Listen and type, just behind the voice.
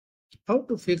How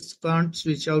to fix can't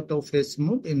switch out of face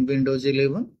mode in Windows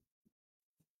 11.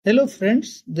 Hello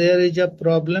friends, there is a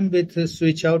problem with the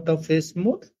switch out of face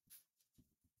mode.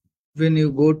 When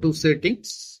you go to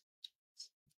settings,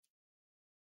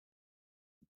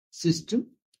 system,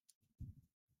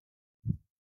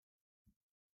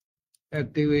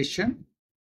 activation,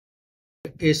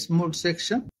 face mode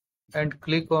section and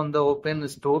click on the open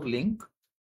store link.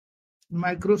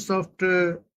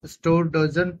 Microsoft Store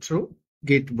doesn't show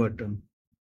Get button.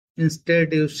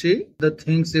 Instead, you see the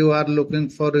things you are looking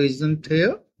for isn't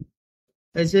here.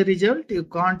 As a result, you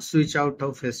can't switch out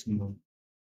of face mode.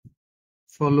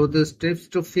 Follow the steps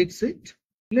to fix it.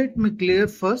 Let me clear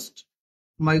first.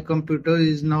 My computer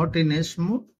is not in S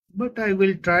mode, but I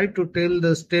will try to tell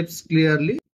the steps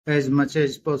clearly as much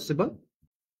as possible.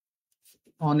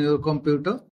 On your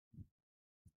computer,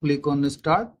 click on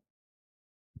Start,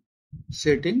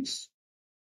 Settings,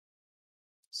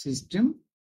 System,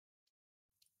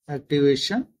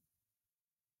 Activation.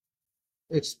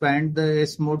 Expand the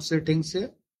S mode settings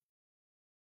here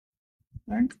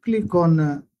and click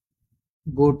on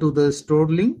Go to the store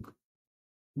link.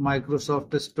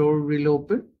 Microsoft Store will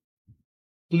open.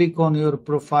 Click on your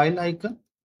profile icon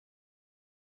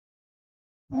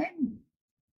and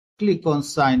click on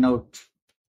Sign Out.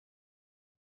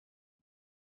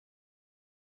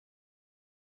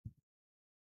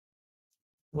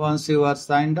 Once you are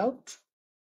signed out,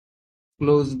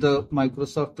 close the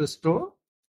Microsoft Store.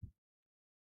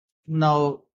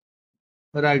 Now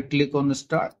right click on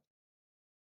Start,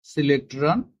 select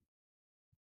Run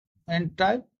and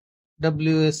type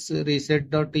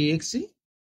wsreset.exe.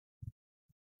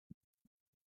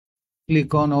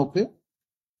 Click on OK.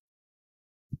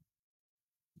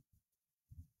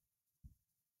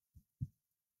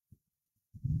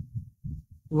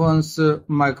 Once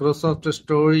Microsoft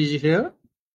Store is here,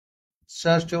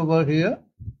 search over here,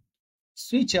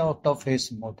 switch out of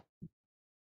face mode.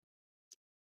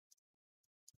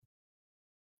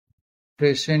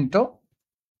 Press Enter.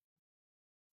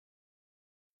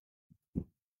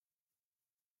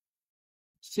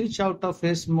 Switch out of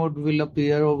face mode will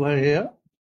appear over here.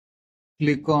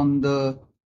 Click on the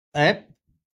app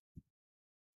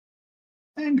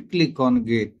and click on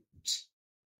Get.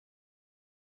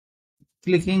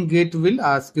 Clicking Get will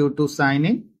ask you to sign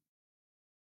in.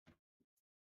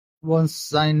 Once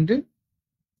signed in,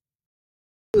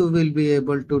 you will be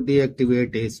able to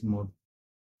deactivate face mode.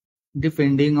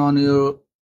 Depending on your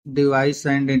device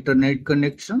and internet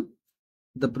connection,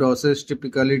 the process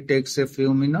typically takes a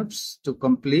few minutes to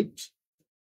complete.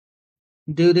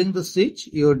 During the switch,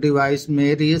 your device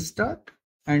may restart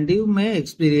and you may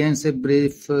experience a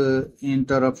brief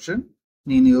interruption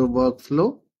in your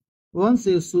workflow. Once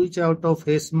you switch out of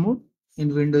face mode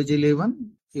in Windows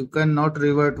 11, you cannot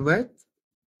revert back.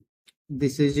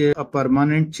 This is a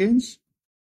permanent change.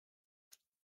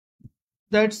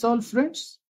 That's all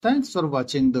friends. Thanks for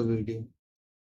watching the video.